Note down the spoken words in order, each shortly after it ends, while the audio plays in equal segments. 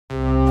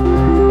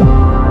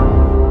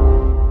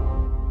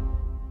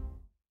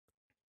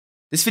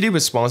This video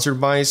was sponsored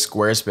by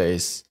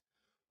Squarespace.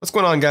 What's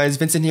going on, guys?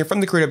 Vincent here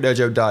from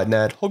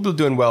thecreativedojo.net. Hope you're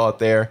doing well out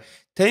there.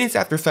 Today's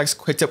After Effects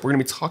quick tip, we're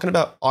going to be talking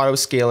about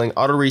auto-scaling,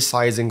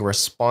 auto-resizing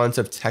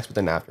responsive text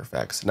within After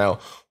Effects. Now,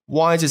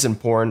 why is this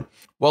important?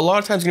 Well, a lot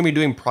of times you're going to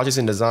be doing projects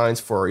and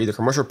designs for either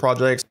commercial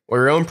projects or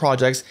your own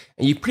projects,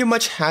 and you pretty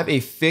much have a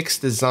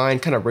fixed design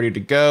kind of ready to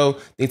go.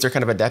 Things are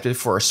kind of adapted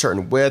for a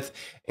certain width,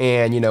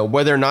 and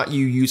whether or not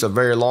you use a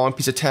very long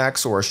piece of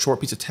text or a short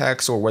piece of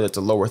text, or whether it's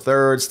a lower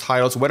thirds,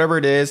 titles, whatever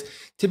it is,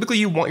 typically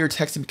you want your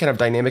text to be kind of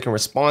dynamic and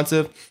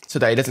responsive so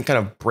that it doesn't kind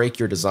of break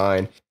your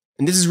design.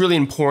 And this is really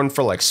important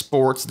for like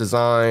sports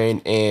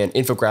design and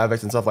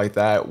infographics and stuff like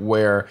that,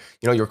 where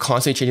you're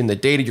constantly changing the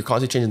data, you're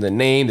constantly changing the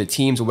name, the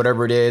teams, or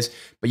whatever it is,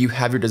 but you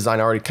have your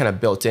design already kind of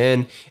built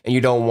in, and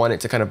you don't want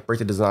it to kind of break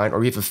the design,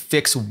 or you have a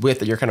fixed width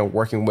that you're kind of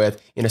working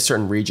with in a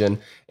certain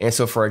region. And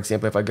so, for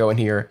example, if I go in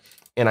here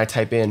and I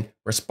type in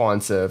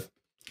responsive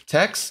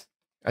text,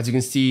 as you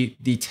can see,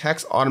 the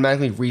text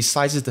automatically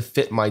resizes to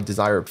fit my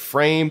desired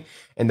frame.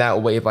 And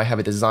that way, if I have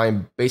a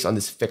design based on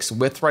this fixed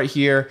width right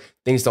here,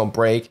 things don't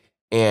break.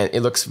 And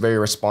it looks very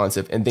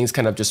responsive, and things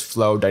kind of just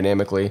flow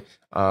dynamically.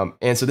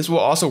 And so this will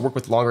also work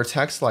with longer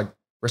text, like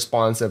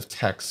responsive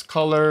text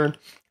color,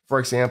 for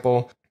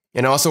example.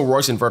 And it also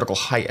works in vertical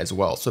height as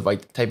well. So if I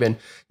type in,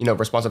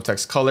 responsive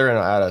text color, and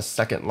I add a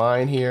second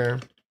line here,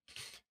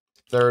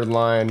 third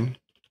line,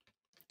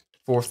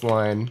 fourth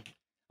line,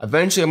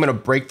 eventually I'm going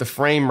to break the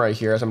frame right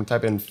here. So I'm going to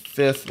type in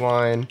fifth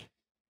line,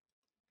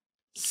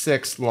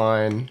 sixth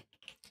line,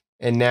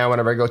 and now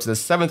whenever I go to the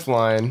seventh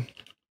line,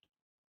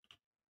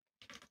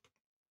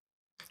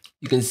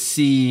 you can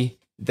see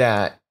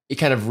that it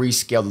kind of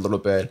rescaled a little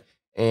bit,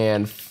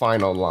 and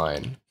final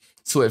line.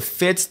 So it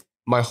fits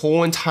my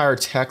whole entire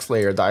text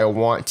layer that I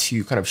want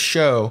to kind of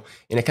show,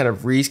 and it kind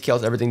of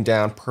rescales everything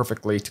down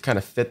perfectly to kind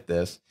of fit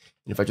this.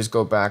 And if I just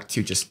go back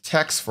to just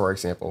text, for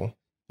example,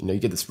 you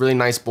get this really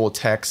nice bold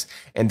text,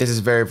 and this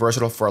is very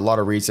versatile for a lot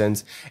of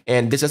reasons.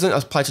 And this doesn't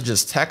apply to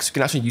just text. You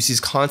can actually use these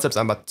concepts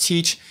I'm about to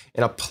teach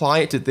and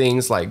apply it to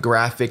things like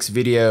graphics,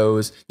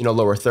 videos,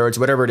 lower thirds,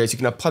 whatever it is. You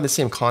can apply the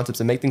same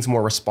concepts and make things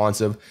more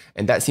responsive.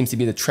 And that seems to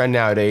be the trend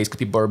nowadays, because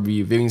people are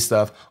viewing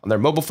stuff on their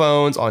mobile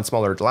phones, on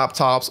smaller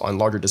laptops, on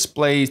larger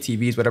displays,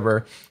 TVs,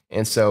 whatever.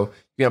 And so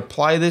you can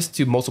apply this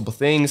to multiple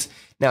things.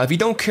 Now, if you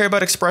don't care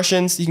about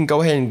expressions, you can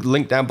go ahead and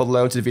link down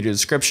below to the video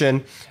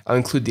description. I'll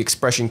include the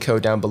expression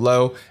code down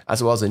below,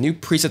 as well as a new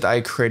preset that I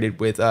created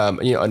with a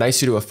nice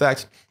pseudo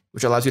effect,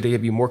 which allows you to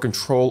give you more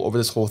control over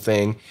this whole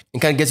thing,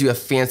 and kind of gives you a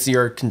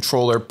fancier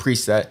controller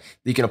preset that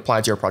you can apply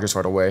to your projects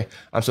right away.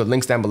 So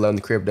links down below in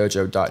the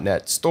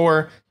creativedojo.net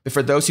store. But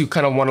for those who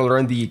kind of want to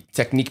learn the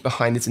technique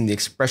behind this and the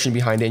expression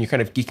behind it, and you're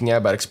kind of geeking out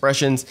about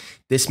expressions,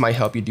 this might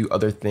help you do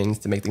other things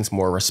to make things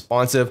more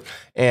responsive.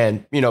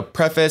 And,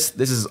 preface,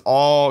 this is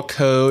all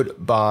code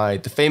by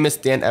the famous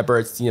Dan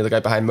Eberts, the guy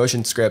behind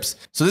Motion Scripts.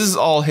 So this is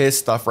all his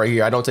stuff right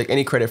here. I don't take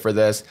any credit for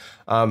this.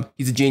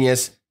 He's a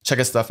genius. Check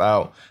his stuff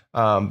out. But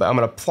I'm going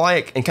to apply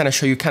it and kind of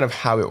show you kind of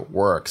how it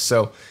works.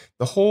 So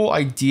the whole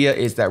idea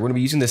is that we're going to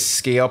be using the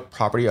scale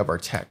property of our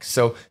text.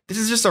 So this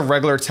is just a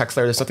regular text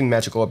layer. There's nothing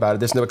magical about it.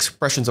 There's no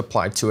expressions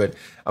applied to it.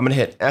 I'm going to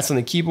hit S on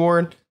the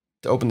keyboard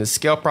to open the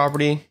scale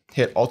property,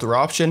 hit Alt or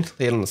Option,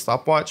 hit on the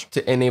stopwatch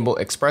to enable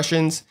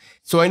expressions.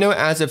 So I know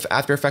as of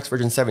After Effects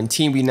version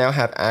 17, we now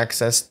have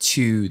access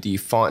to the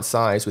font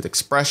size with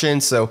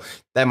expressions. So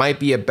that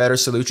might be a better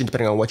solution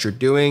depending on what you're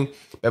doing.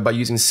 But by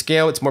using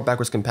scale, it's more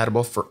backwards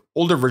compatible for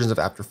older versions of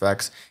After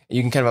Effects. And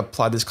you can kind of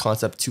apply this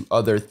concept to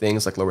other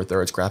things like lower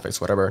thirds, graphics,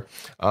 whatever.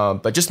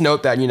 But just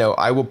note that,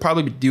 I will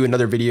probably do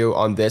another video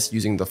on this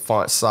using the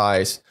font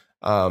size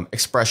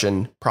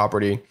expression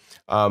property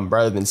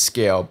rather than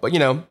scale. But,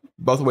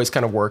 both ways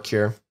kind of work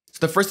here.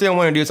 So the first thing I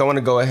want to do is I want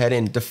to go ahead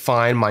and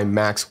define my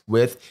max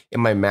width and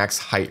my max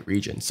height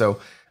region. So I'm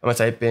going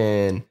to type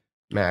in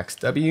max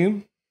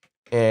W,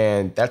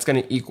 and that's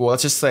going to equal,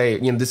 let's just say,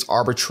 this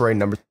arbitrary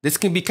number. This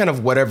can be kind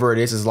of whatever it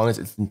is as long as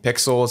it's in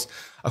pixels.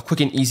 A quick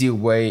and easy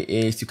way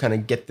is to kind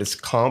of get this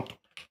comp.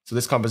 So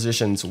this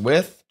composition's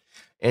width,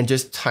 and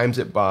just times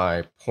it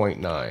by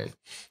 0.9.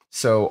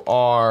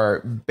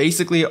 So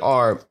basically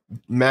our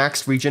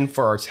max region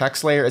for our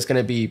text layer is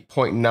going to be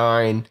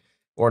 0.9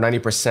 or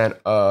 90%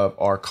 of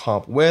our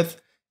comp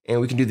width.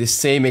 And we can do the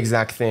same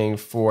exact thing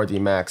for the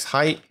max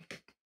height.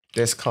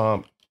 This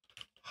comp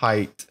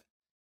height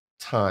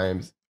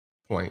times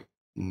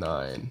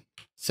 0.9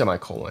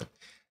 semicolon.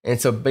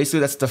 And so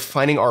basically that's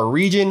defining our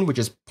region, which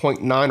is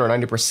 0.9 or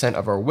 90%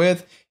 of our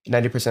width,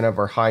 90% of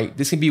our height.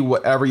 This can be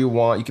whatever you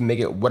want. You can make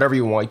it whatever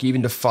you want. You can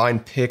even define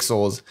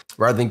pixels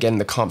rather than getting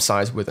the comp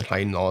size, width, and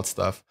height and all that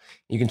stuff.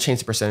 You can change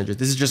the percentages.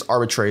 This is just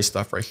arbitrary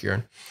stuff right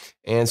here.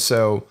 And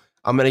so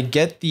I'm going to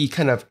get the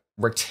kind of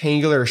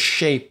rectangular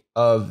shape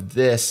of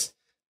this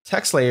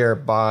text layer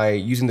by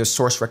using the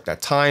source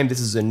rect.time. This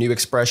is a new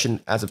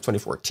expression as of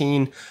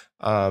 2014.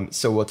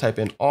 So we'll type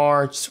in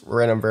R, just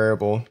random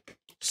variable,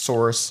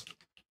 source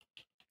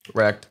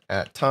rect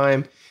at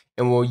time,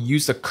 and we'll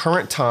use the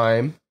current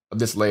time of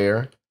this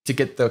layer to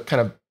get the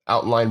kind of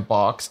outline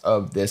box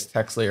of this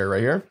text layer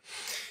right here.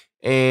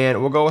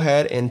 And we'll go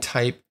ahead and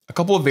type a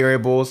couple of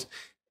variables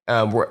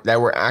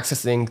that we're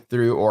accessing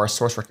through our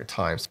source vector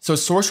times. So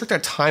source vector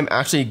time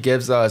actually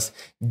gives us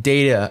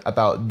data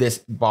about this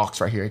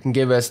box right here. It can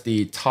give us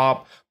the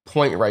top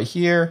point right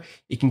here.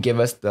 It can give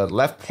us the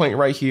left point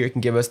right here. It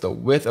can give us the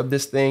width of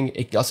this thing.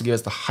 It can also give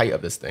us the height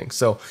of this thing.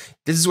 So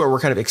this is what we're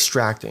kind of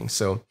extracting.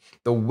 So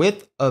the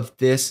width of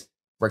this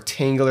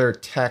rectangular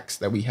text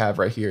that we have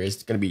right here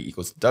is going to be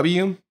equals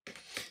W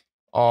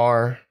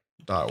R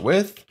dot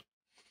width.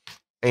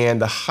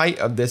 And the height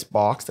of this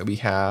box that we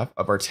have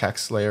of our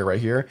text layer right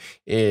here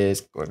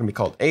is going to be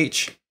called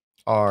H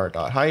R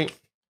dot height.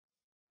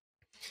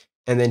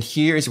 And then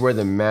here is where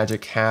the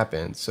magic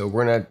happens. So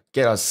we're going to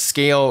get a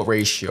scale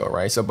ratio,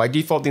 right? So by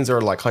default, things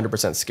are like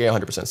 100%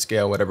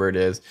 scale, whatever it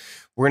is.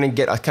 We're going to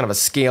get a kind of a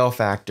scale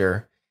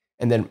factor.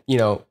 And then, you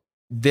know,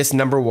 this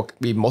number will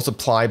be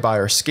multiplied by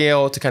our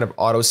scale to kind of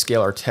auto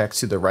scale our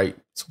text to the right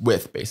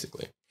width,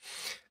 basically.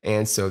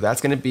 And so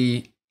that's going to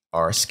be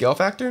our scale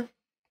factor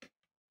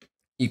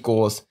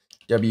equals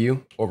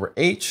W over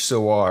H.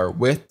 So our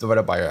width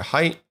divided by our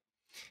height.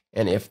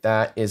 And if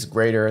that is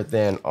greater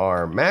than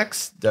our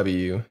max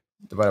W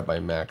divided by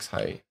max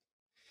height,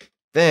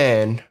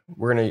 then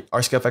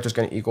our scale factor is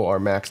going to equal our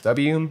max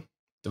W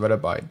divided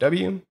by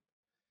W.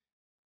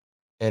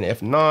 And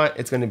if not,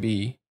 it's going to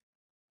be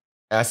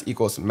S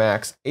equals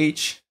max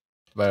H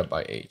divided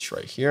by H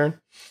right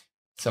here,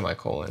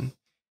 semicolon.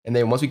 And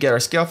then once we get our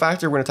scale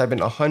factor, we're going to type in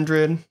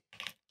 100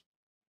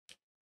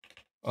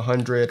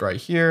 right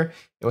here, and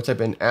we'll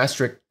type in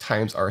asterisk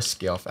times our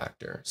scale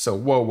factor. So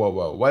whoa,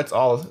 what's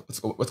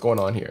going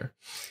on here?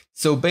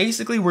 So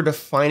basically we're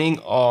defining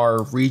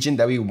our region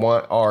that we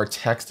want our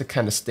text to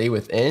kind of stay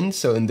within.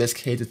 So in this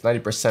case, it's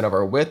 90% of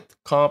our width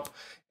comp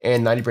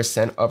and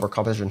 90% of our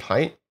composition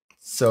height.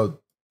 So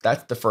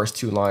that's the first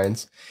two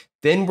lines.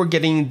 Then we're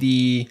getting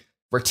the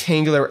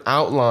rectangular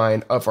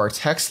outline of our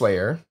text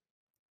layer,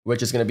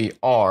 which is going to be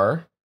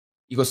R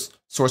equals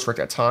source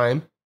vector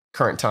time,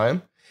 current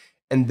time.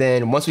 And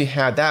then once we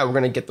have that, we're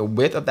going to get the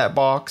width of that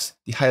box,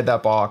 the height of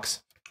that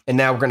box, and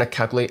now we're going to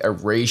calculate a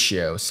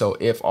ratio. So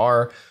if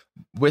our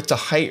width to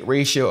height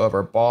ratio of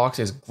our box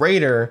is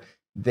greater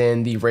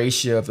than the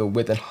ratio of the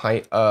width and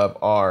height of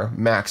our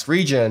max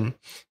region,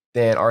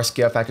 then our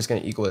scale factor is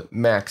going to equal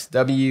max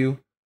W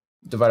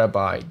divided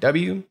by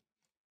W.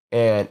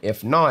 And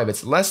if not, if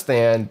it's less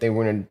than,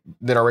 then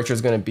our ratio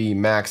is going to be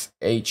max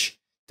H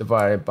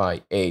divided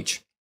by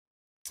H.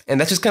 And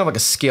that's just kind of like a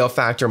scale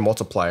factor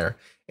multiplier.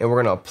 And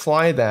we're going to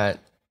apply that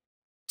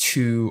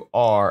to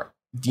our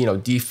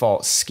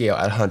default scale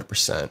at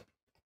 100%.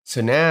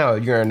 So now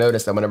you're going to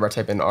notice that whenever I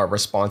type in our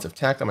responsive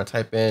text, I'm going to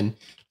type in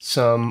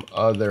some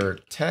other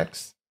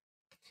text.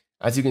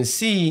 As you can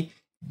see,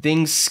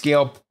 things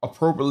scale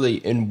appropriately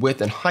in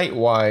width and height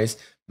wise,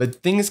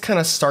 but things kind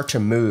of start to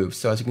move.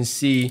 So as you can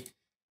see,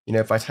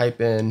 if I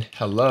type in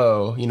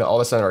hello, all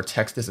of a sudden our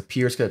text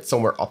disappears because it's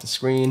somewhere off the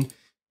screen.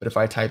 But if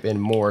I type in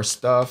more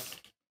stuff,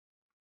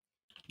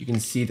 you can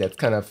see that's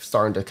kind of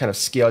starting to kind of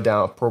scale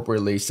down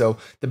appropriately. So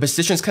the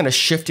position is kind of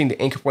shifting, the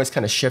anchor point is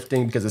kind of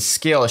shifting because the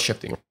scale is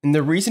shifting. And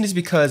the reason is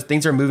because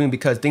things are moving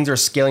because things are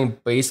scaling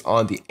based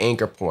on the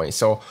anchor point.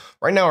 So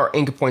right now our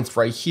anchor point's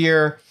right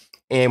here.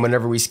 And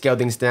whenever we scale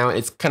things down,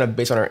 it's kind of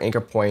based on our anchor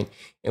point.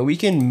 And we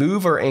can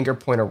move our anchor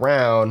point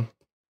around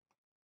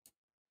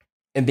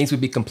and things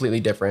would be completely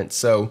different.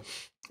 So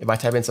if I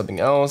type in something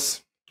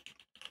else,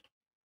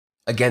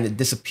 again, it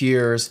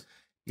disappears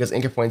because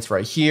anchor point's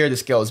right here. The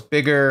scale is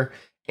bigger.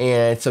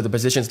 And so the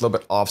position is a little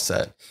bit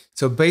offset.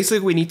 So basically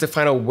we need to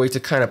find a way to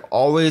kind of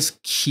always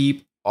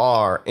keep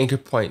our anchor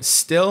point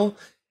still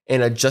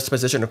and adjust the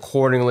position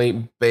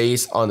accordingly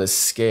based on the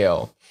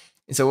scale.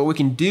 And so what we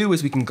can do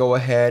is we can go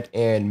ahead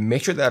and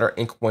make sure that our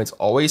anchor point is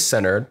always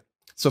centered.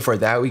 So for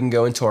that, we can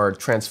go into our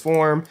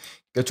transform,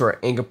 go to our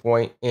anchor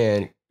point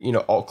and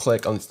alt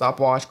click on the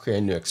stopwatch, create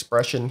a new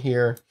expression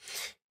here.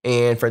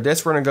 And for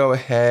this, we're going to go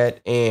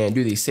ahead and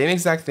do the same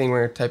exact thing.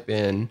 We're going to type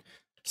in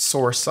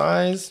source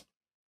size.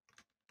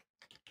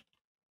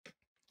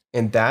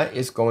 And that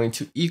is going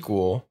to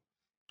equal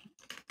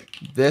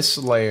this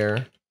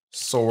layer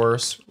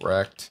source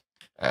rect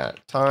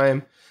at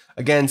time.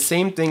 Again,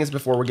 same thing as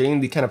before. We're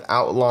getting the kind of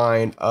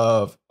outline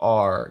of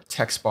our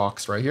text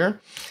box right here.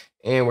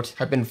 And we're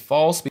typing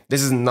false.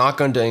 This is not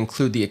going to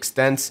include the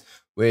extents,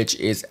 which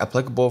is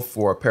applicable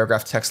for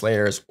paragraph text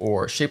layers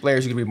or shape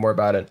layers. You can read more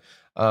about it.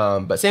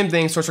 But same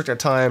thing, source rect at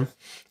time.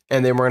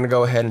 And then we're going to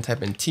go ahead and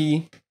type in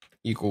T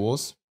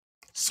equals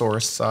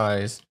source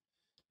size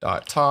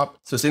dot top.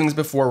 So same as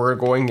before, we're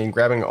going and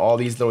grabbing all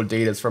these little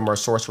data from our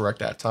source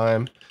rect at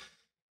time.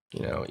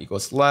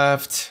 Equals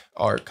left,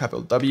 our capital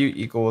W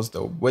equals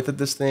the width of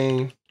this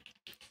thing,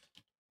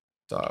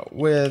 dot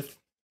width.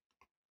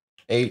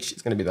 H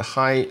is going to be the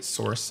height,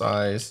 source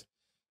size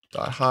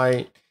dot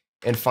height.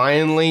 And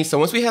finally, so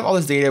once we have all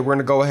this data, we're going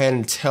to go ahead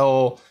and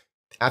tell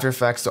After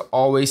Effects to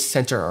always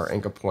center our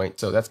anchor point.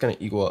 So that's going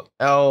to equal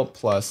L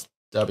plus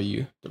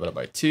W divided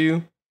by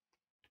 2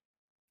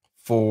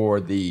 for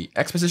the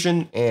X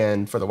position,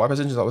 and for the Y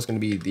position is always going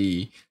to be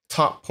the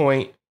top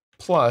point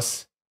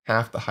plus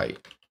half the height.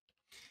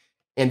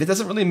 And it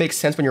doesn't really make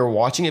sense when you're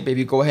watching it, but if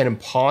you go ahead and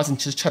pause and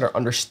just try to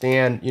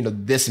understand,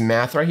 this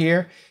math right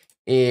here,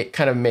 it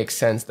kind of makes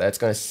sense that it's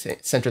going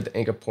to center the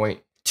anchor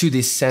point to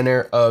the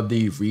center of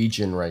the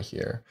region right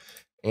here.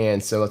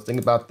 And so let's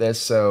think about this.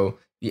 So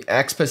the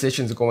X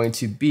position is going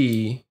to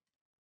be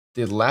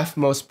the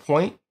leftmost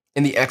point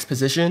in the X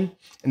position,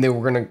 and then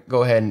we're going to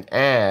go ahead and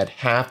add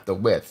half the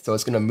width. So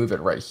it's going to move it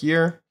right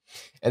here.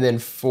 And then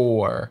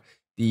for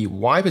the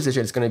Y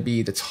position, it's going to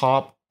be the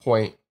top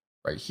point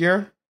right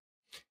here.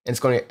 And it's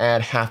going to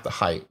add half the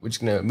height, which is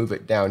going to move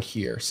it down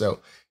here. So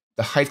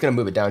the height's going to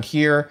move it down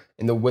here,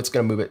 and the width's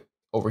going to move it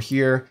over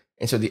here.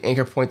 And so the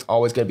anchor point's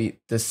always going to be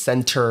the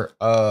center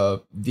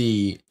of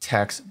the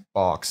text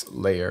box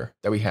layer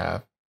that we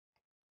have.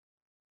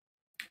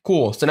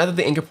 Cool. So now that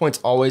the anchor point's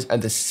always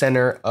at the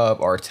center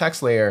of our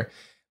text layer,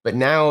 but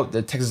now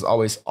the text is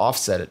always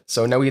offsetted.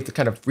 So now we have to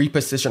kind of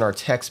reposition our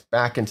text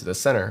back into the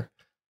center.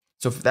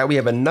 So for that, we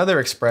have another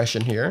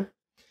expression here.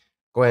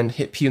 Go ahead and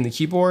hit P on the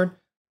keyboard,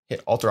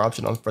 hit Alt or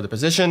Option on for the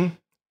position.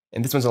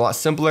 And this one's a lot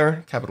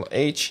simpler. Capital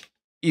H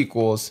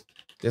equals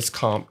this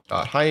comp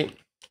dot height.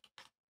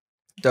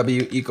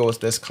 W equals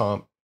this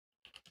comp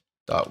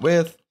dot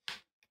width.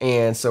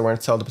 And so we're going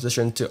to tell the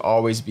position to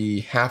always be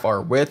half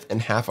our width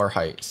and half our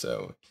height.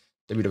 So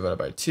W divided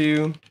by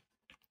 2,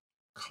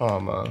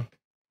 comma,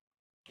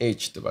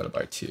 H divided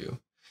by 2.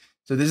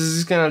 So this is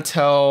just going to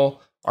tell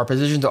our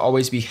position to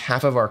always be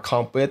half of our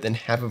comp width and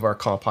half of our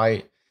comp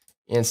height.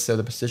 And so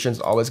the position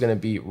is always going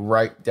to be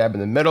right dab in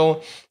the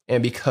middle.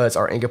 And because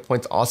our anchor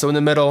point's also in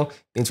the middle,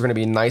 things are going to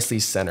be nicely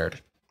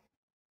centered.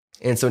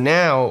 And so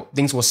now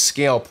things will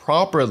scale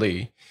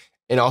properly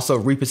and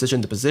also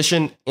reposition the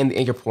position and the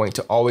anchor point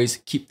to always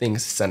keep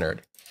things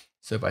centered.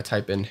 So if I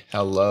type in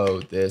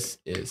hello, this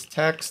is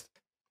text,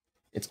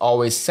 it's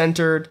always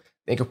centered,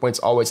 the anchor point's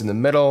always in the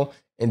middle,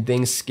 and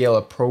things scale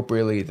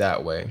appropriately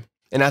that way.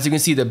 And as you can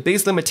see, the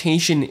biggest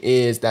limitation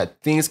is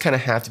that things kind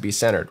of have to be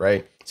centered,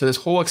 right? So this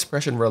whole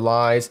expression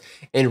relies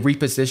and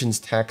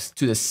repositions text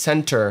to the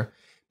center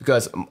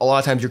because a lot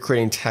of times you're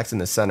creating text in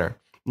the center.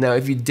 Now,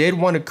 if you did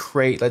want to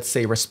create, let's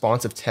say,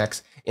 responsive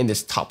text in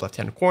this top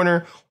left-hand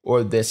corner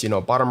or this,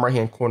 bottom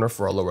right-hand corner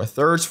for our lower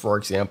thirds, for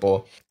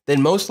example,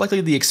 then most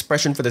likely the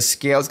expression for the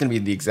scale is going to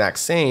be the exact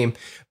same,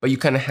 but you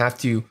kind of have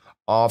to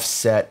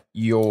offset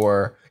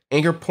your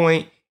anchor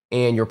point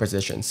and your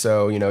position.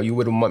 So, you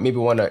would maybe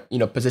want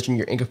to, position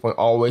your anchor point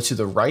all the way to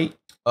the right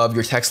of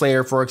your text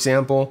layer, for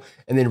example,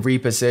 and then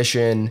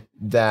reposition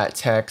that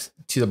text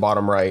to the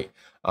bottom right.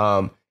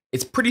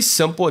 It's pretty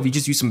simple if you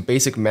just use some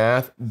basic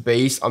math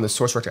based on the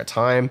source vector at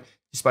time.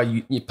 Just by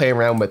you play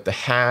around with the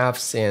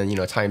halves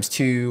and times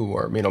 2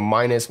 or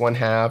minus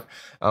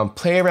 1/2.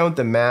 Play around with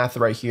the math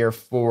right here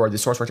for the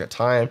source vector at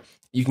time.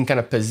 You can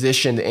kind of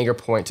position the anchor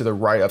point to the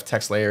right of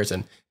text layers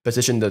and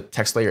position the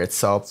text layer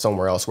itself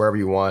somewhere else, wherever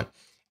you want.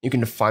 You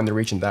can define the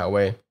region that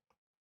way.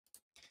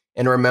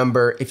 And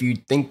remember, if you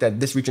think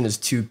that this region is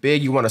too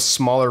big, you want a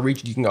smaller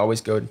region, you can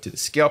always go to the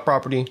scale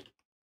property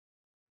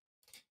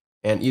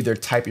and either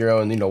type your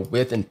own,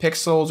 width in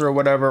pixels or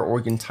whatever, or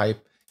you can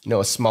type,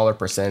 a smaller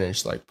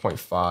percentage like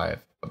 0.5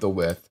 of the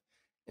width.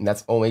 And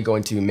that's only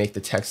going to make the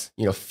text,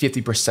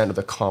 50% of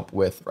the comp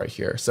width right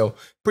here. So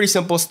pretty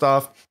simple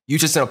stuff. You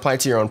just apply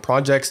it to your own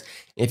projects.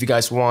 And if you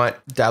guys want,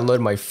 download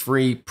my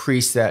free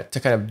preset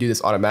to kind of do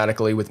this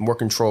automatically with more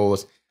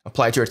controls,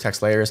 apply it to your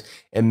text layers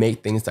and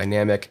make things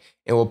dynamic.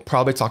 And we'll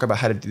probably talk about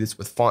how to do this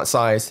with font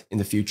size in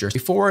the future.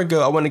 Before I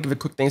go, I want to give a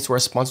quick thanks to our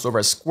sponsors over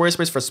at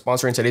Squarespace for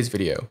sponsoring today's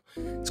video.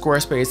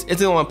 Squarespace is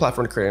the online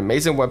platform to create an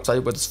amazing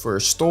website, whether it's for your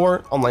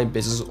store, online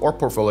business, or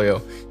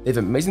portfolio. They have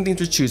amazing things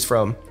to choose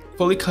from,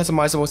 fully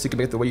customizable so you can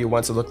make it the way you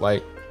want it to look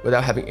like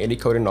without having any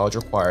coding knowledge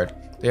required.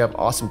 They have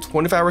awesome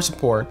 25-hour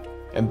support,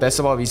 and best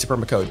of all, if you use the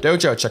promo code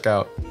Dojo at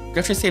checkout, you can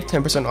actually save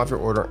 10% off your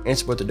order and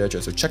support the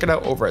Dojo. So check it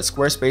out over at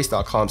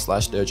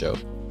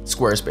squarespace.com/dojo.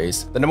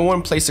 Squarespace, the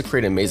 #1 place to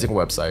create an amazing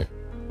website.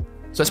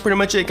 So that's pretty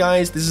much it,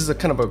 guys. This is a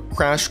kind of a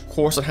crash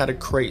course on how to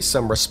create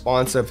some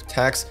responsive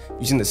text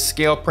using the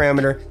scale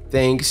parameter.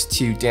 Thanks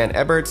to Dan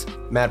Eberts.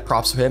 Mad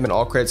props to him and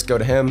all credits go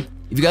to him.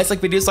 If you guys like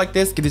videos like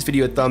this, give this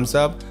video a thumbs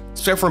up,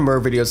 subscribe for more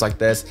videos like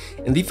this,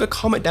 and leave a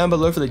comment down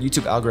below for the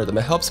YouTube algorithm.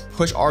 It helps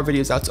push our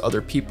videos out to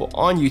other people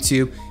on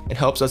YouTube and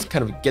helps us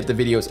kind of get the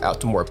videos out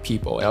to more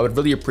people. And I would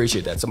really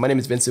appreciate that. So my name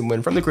is Vincent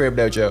Nguyen from the Creative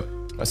Dojo.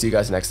 I'll see you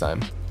guys next time.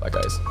 Bye,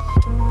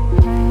 guys.